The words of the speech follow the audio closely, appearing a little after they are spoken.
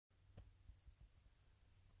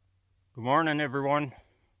Good morning, everyone.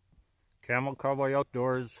 CAMO Cowboy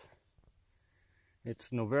Outdoors.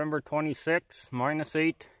 It's November 26th,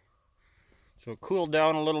 -8. So it cooled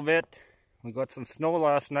down a little bit. We got some snow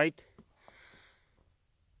last night.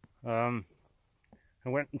 I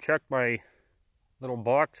went and checked my little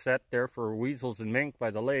box set there for weasels and mink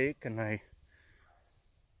by the lake, and I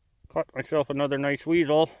caught myself another nice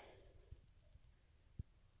weasel.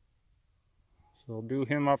 So I'll do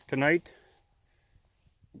him up tonight.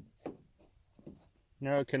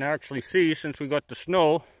 Now I can actually see, since we got the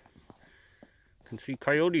snow, I can see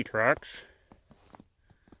coyote tracks,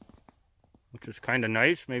 which is kind of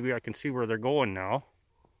nice. Maybe I can see where they're going now.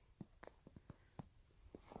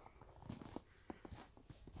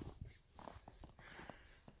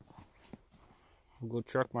 I'll go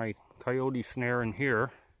check my coyote snare in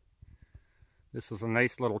here. This is a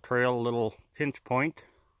nice little trail, a little pinch point.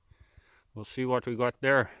 We'll see what we got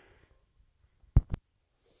there.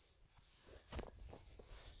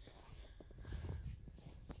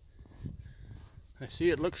 I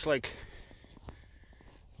see it looks like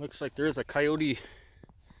there's a coyote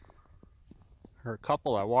or a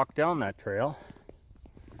couple that walk down that trail.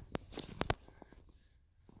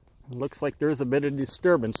 It looks like there's a bit of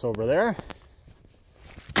disturbance over there.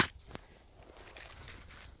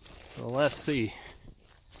 So let's see.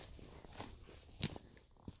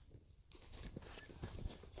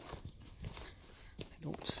 I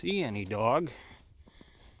don't see any dog.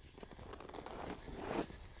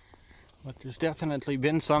 But there's definitely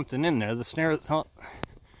been something in there. The snare, oh,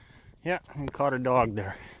 yeah, I caught a dog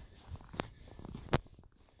there.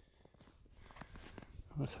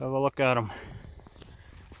 Let's have a look at him.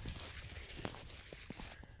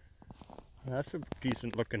 That's a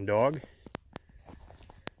decent looking dog.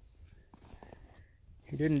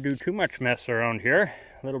 He didn't do too much mess around here.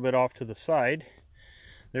 A little bit off to the side.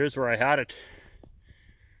 There's where I had it.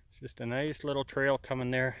 It's just a nice little trail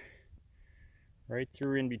coming there. Right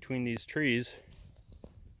through in between these trees,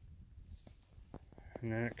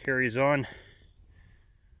 and then it carries on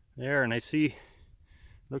there, and I see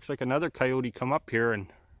looks like another coyote come up here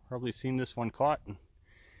and probably seen this one caught and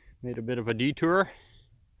made a bit of a detour.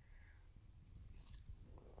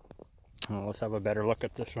 Well, let's have a better look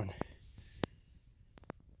at this one.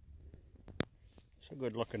 It's a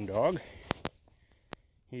good looking dog.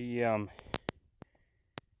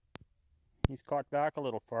 He's caught back a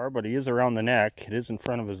little far, but he is around the neck. It is in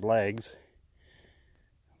front of his legs.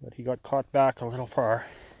 But he got caught back a little far.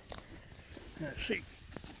 Let's see.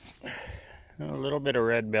 A little bit of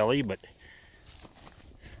red belly, but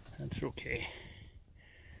that's okay.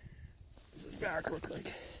 What does his back look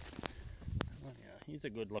like? Oh yeah, he's a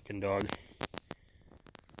good looking dog.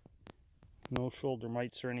 No shoulder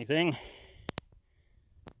mites or anything.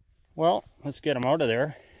 Well, let's get him out of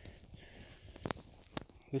there.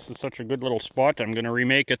 This is such a good little spot. I'm going to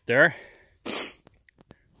remake it there.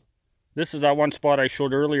 This is that one spot I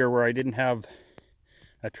showed earlier where I didn't have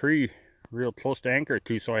a tree real close to anchor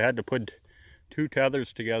to, so I had to put two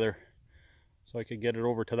tethers together so I could get it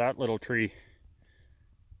over to that little tree.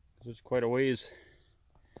 It's quite a ways.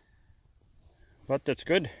 But that's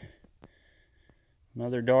good.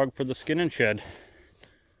 Another dog for the skinning shed.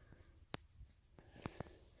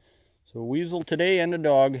 So weasel today and a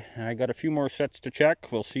dog, and I got a few more sets to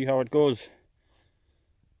check. We'll see how it goes.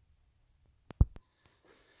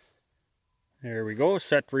 There we go,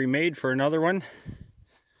 set remade for another one.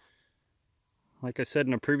 Like I said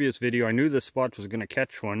in a previous video, I knew this spot was going to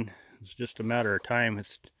catch one. It's just a matter of time.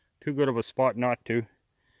 It's too good of a spot not to.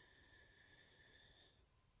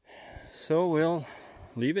 So we'll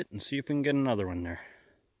leave it and see if we can get another one there.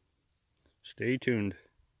 Stay tuned.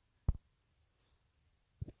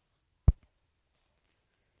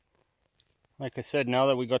 Like I said, now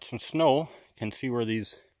that we got some snow, you can see where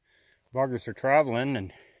these buggers are traveling,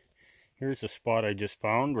 and here's a spot I just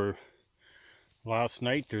found where last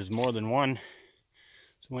night there's more than one.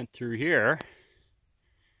 So went through here,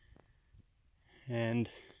 and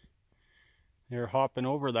they're hopping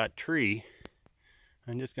over that tree.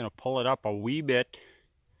 I'm just going to pull it up a wee bit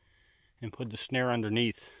and put the snare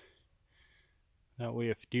underneath. That way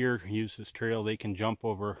if deer use this trail, they can jump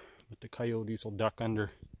over, but the coyotes will duck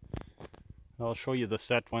under. I'll show you the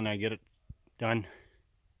set when I get it done.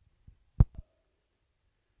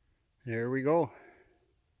 There we go.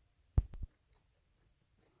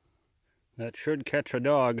 That should catch a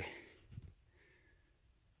dog.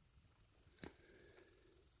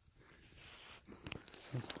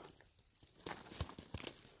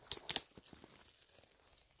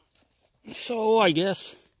 So I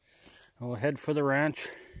guess I'll head for the ranch.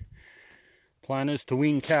 Plan is to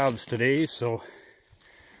wean calves today, so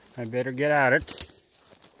I better get at it.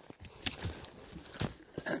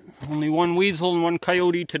 Only one weasel and one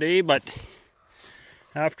coyote today, but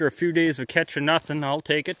after a few days of catching nothing, I'll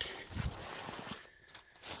take it.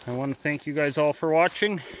 I want to thank you guys all for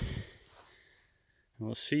watching.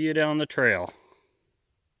 We'll see you down the trail.